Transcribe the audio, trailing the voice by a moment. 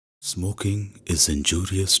Smoking is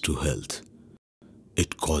injurious to health.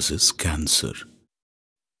 It causes cancer.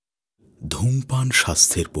 ধূমপান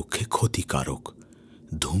স্বাস্থ্যের পক্ষে ক্ষতিকারক।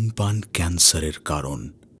 ধূমপান ক্যান্সারের কারণ।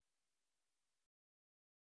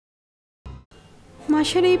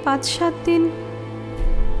 মাসের এই ৫-৭ দিন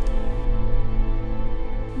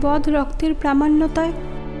বদ রক্তের প্রামাণ্যতায়,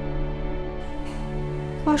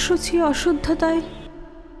 অসুচি অশুদ্ধতায়,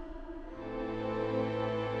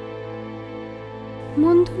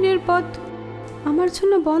 মন্দিরের পথ আমার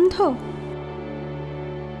জন্য বন্ধ।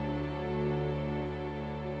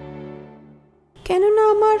 কেননা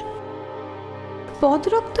আমার বদ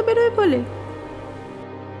রক্ত বেরোয় বলে।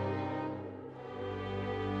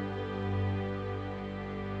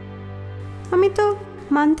 আমি তো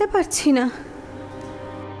মানতে পারছি না।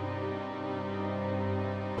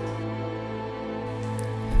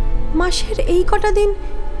 মাসের এই কটা দিন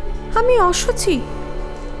আমি অসুচি,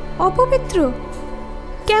 অপবিত্র।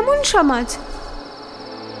 কেমন সমাজ?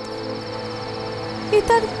 এ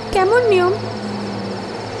তার কেমন নিয়ম?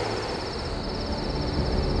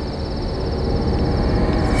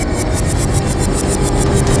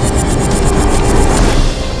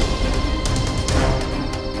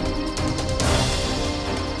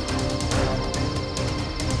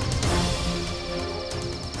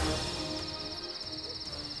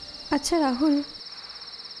 আচ্ছা রাহুল,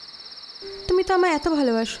 তুমি তো আমায় এত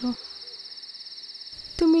ভালোবাসো,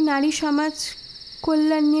 তুমি নারী সমাজ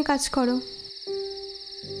কল্যাণ নিয়ে কাজ করো।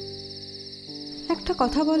 একটা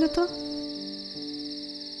কথা বলো তো,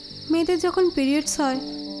 মেয়েদের যখন পিরিয়ডস হয়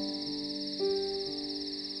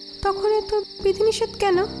তখন এত বিধিনিষেধ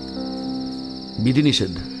কেন?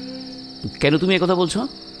 বিধিনিষেধ কেন তুমি একথা বলছো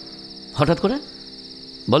হঠাৎ করে?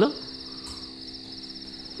 বলো।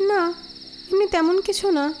 না, এমনি তেমন কিছু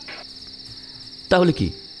না। তাহলে কি?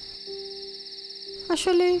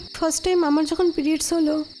 আসলে ফার্স্ট টাইম আমার যখন পিরিয়ডস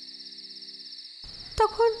হলো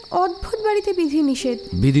তখন অদ্ভুত বাড়িতে বিধিনিষেধ।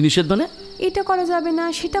 বিধিনিষেধ মানে? এটা করা যাবে না,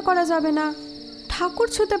 সেটা করা যাবে না, ঠাকুর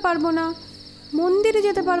ছুঁতে পারবো না, মন্দিরে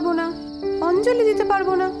যেতে পারবো না, অঞ্জলি দিতে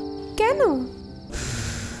পারবো না। কেন?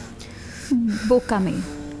 বোকা মেয়ে,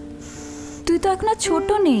 তুই তো এখন আর ছোট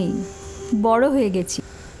নেই, বড় হয়ে গেছি।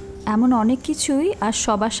 এমন অনেক কিছুই আর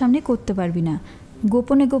সবার সামনে করতে পারবি না,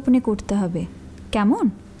 গোপনে গোপনে করতে হবে। কেমন?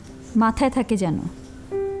 মাথায় থাকে যেন।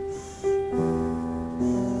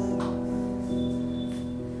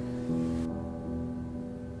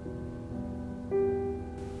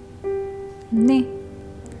 নে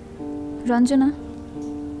রঞ্জনা,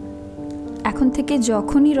 এখন থেকে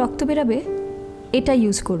যখনই রক্ত বেরাবে এটা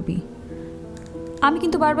ইউজ করবি। আমি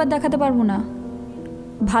কিন্তু বারবার দেখাতে পারবো না,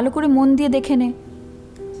 ভালো করে মন দিয়ে দেখে নে।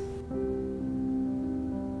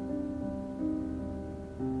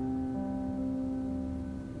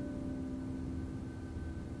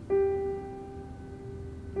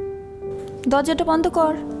 দরজাটা বন্ধ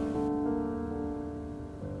কর।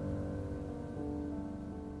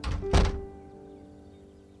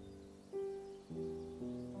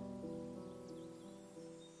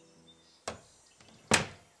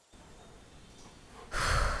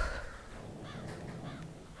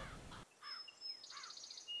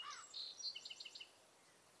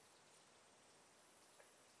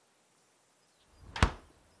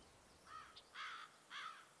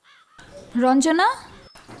 রঞ্জনা।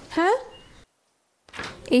 হ্যাঁ?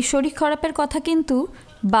 এই শরীর খারাপের কথা কিন্তু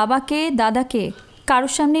বাবাকে, দাদাকে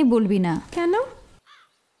কারোর সামনেই বলবি না। কেন?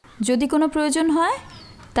 যদি কোনো প্রয়োজন হয়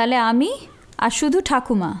তাহলে আমি আর শুধু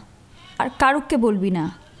ঠাকুমা, আর কারুককে বলবি না।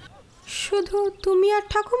 শুধু তুমি আর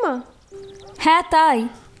ঠাকুমা? হ্যাঁ তাই,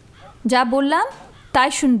 যা বললাম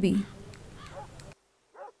তাই শুনবি।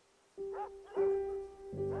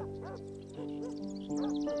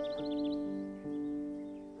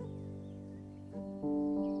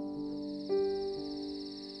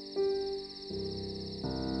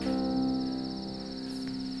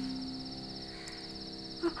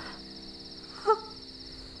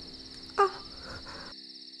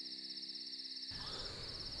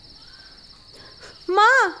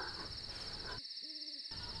 মা,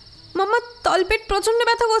 মামা তলপেট প্রচন্ড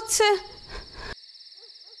ব্যথা করছে।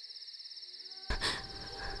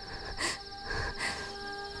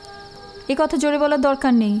 এ কথা জোরে বলার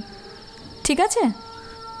দরকার নেই, ঠিক আছে?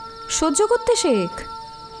 সহ্য করতে শেখ।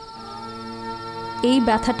 এই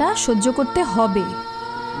ব্যথাটা সহ্য করতে হবে।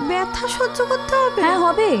 ব্যথা সহ্য করতে হবে? হ্যাঁ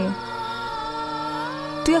হবে।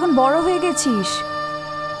 তুই এখন বড় হয়ে গেছিস,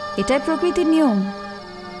 এটাই প্রকৃতির নিয়ম।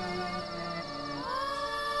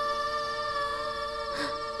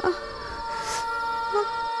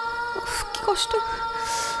 কি কষ্ট।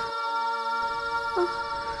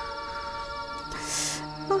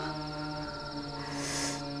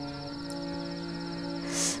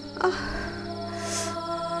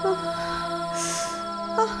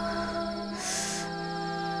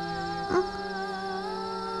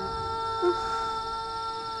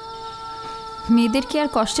 মেয়েদের কি আর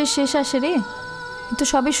কষ্টের শেষ আসে রে? এ তো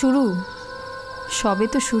সবে শুরু, সবে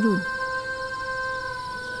তো শুরু।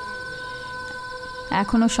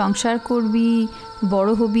 এখনো সংসার করবি,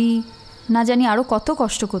 বড় হবি, না জানি আরো কত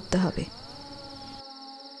কষ্ট করতে হবে।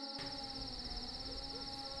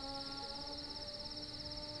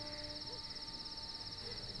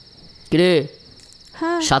 কিরে,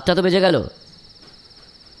 হ্যাঁ 7টা তো বেজে গেল,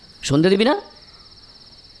 সন্ধে দিবি না?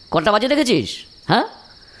 কটা বাজে দেখেছিস? হ্যাঁ,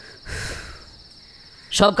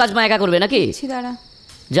 সব কাজ মা একা করবে নাকি? দাঁড়া,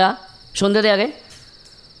 যা সন্ধে দে আগে।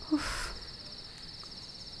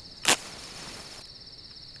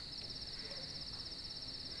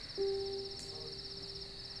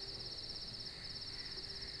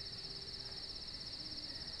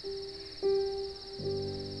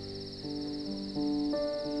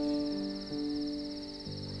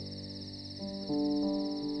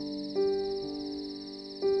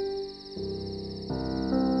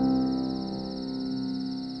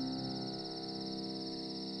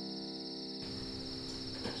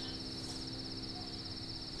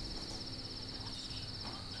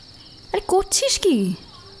 আরে করছিস কি?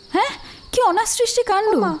 হ্যাঁ, কি অনাসৃষ্টি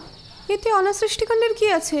কাণ্ড! মা এতে অনাসৃষ্টিকাণ্ডের কি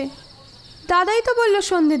আছে? দাদাই তো বললো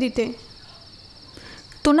সন্ধে দিতে।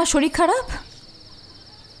 তোর না শরীর খারাপ?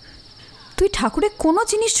 তুই ঠাকুরের কোনো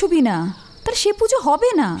জিনিস ছুবি না, তাহলে সে পুজো হবে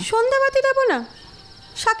না। সন্ধ্যাবাতি দেবো না?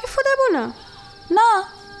 সাকিফও দেবো না? না।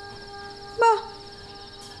 বাহ,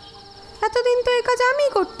 এতদিন তো এই কাজ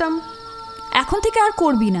আমিই করতাম। এখন থেকে আর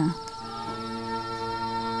করবি না।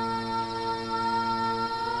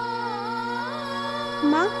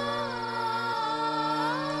 মা,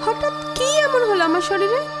 হঠাৎ কি এমন হলো আমার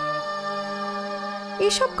শরীরে?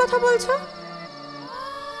 এইসব কথা বলছো?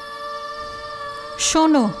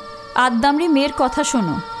 শোনো, আদ্দামরি মেয়ের কথা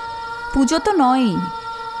শোনো। পুজো তো নয়ই।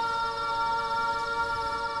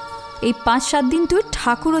 এই 5-7 দিন তুই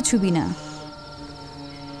ঠাকুরও ছুবি না।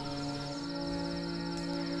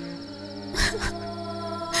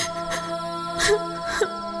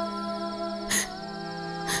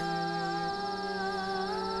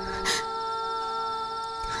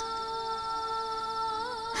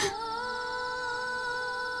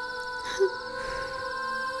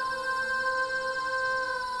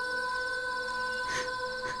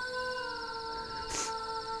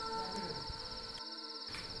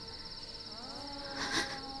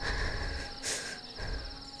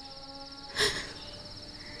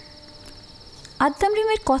 আদ্দামরি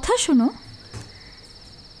মেয়ের কথা শোনো।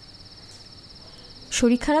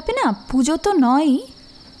 শরীর খারাপে না পুজো তো নয়ই।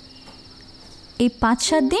 এই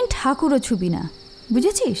 5-7 দিন ঠাকুরও ছুবি না,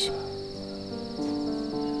 বুঝেছিস?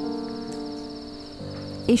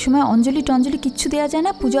 এই সময় অঞ্জলি টঞ্জলি কিচ্ছু দেওয়া যায়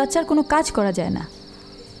না, পুজো আচার কোনো কাজ করা যায় না।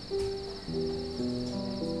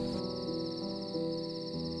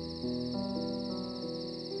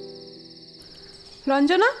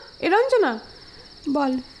 রঞ্জনা, রঞ্জনা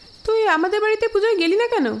বল, তুই আমাদের বাড়িতে পুজোয় গেলি না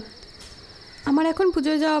কেন? আমার এখন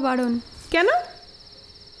পুজোয় যাওয়া বারণ। কেন?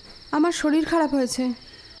 আমার শরীর খারাপ হয়েছে।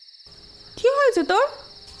 কি হয়েছে তোর?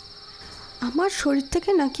 আমার শরীর থেকে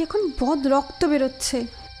নাকি এখন বদ রক্ত বেরোচ্ছে,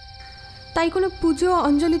 তাই কোনো পুজো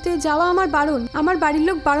অঞ্জলিতে যাওয়া আমার বারণ। আমার বাড়ির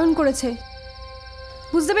লোক বারণ করেছে,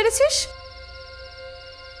 বুঝতে পেরেছিস?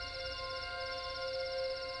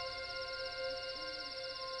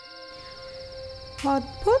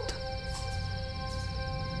 অদ্ভুত,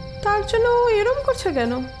 তার জন্য ও এরম করছে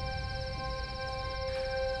কেন?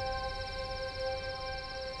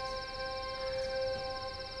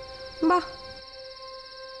 বাহ,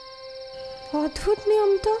 অদ্ভুত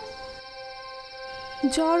নিয়ম তো।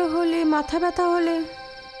 জ্বর হলে, মাথা ব্যথা হলে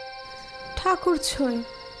ঠাকুর ছোঁয়,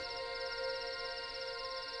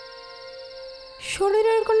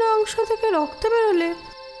 শরীরের কোনো অংশ থেকে রক্ত বেরোলে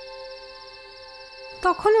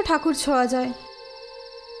তখনও ঠাকুর ছোঁয়া যায়।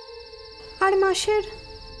 আর মাসের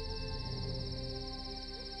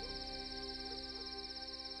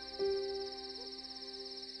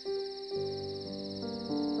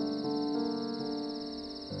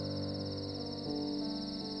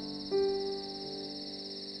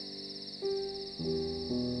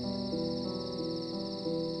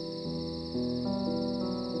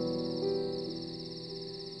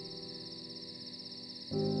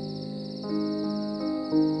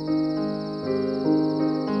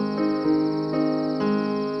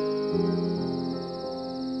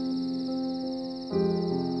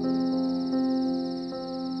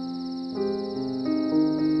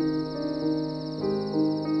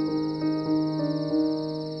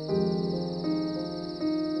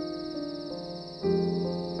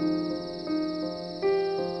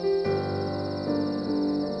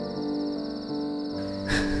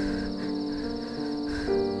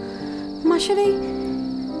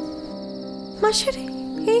মাসের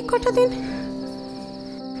এই কটা দিন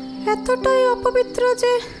এতটাই অপবিত্র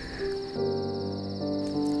যে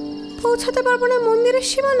পৌঁছাতে পারবো না মন্দিরের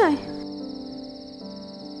সীমানায়।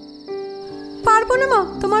 পারবো না মা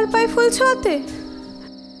তোমার পায়ে ফুল ছোঁয়াতে,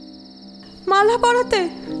 মালা পরাতে,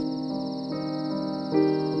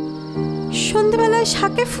 সন্ধ্যেবেলায়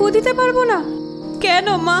শাকে ফু দিতে পারবো না। কেন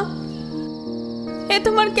মা, এ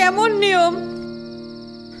তোমার কেমন নিয়ম?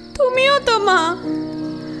 তুমিও তো মা,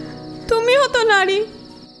 তুমিও তো নারী,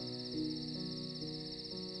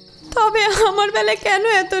 তবে আমার বেলায় কেন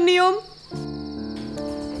এত নিয়ম?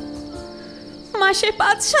 মাসে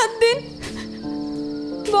 5-7 দিন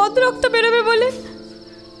বদ রক্ত বেরোবে বলে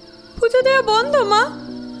পুজো দেওয়া বন্ধ মা?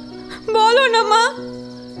 বলো না মা,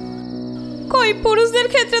 কই পুরুষদের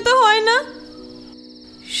ক্ষেত্রে তো হয় না,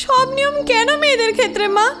 সব নিয়ম কেন মেয়েদের ক্ষেত্রে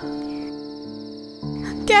মা?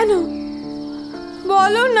 কেন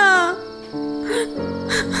বলো না?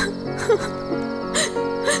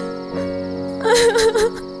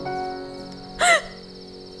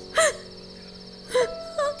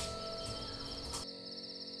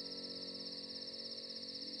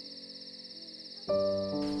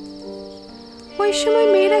 ওই সময়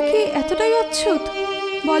মেয়েরা কি এতটাই অচ্ছুত?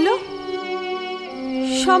 বলো,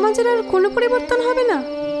 সমাজের আর কোনো পরিবর্তন হবে না?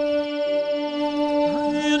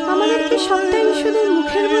 আমাদের কি সবটাই শুধু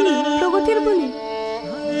মুখের বলি, প্রগতির বলি?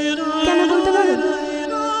 কেন বলতে পারো?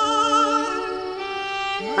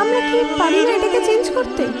 আমরা কি পারি না এটাকে চেঞ্জ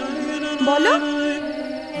করতে? বলো।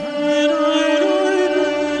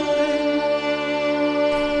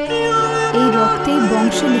 এই রক্তেই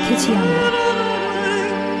বংশ লিখেছি আমরা।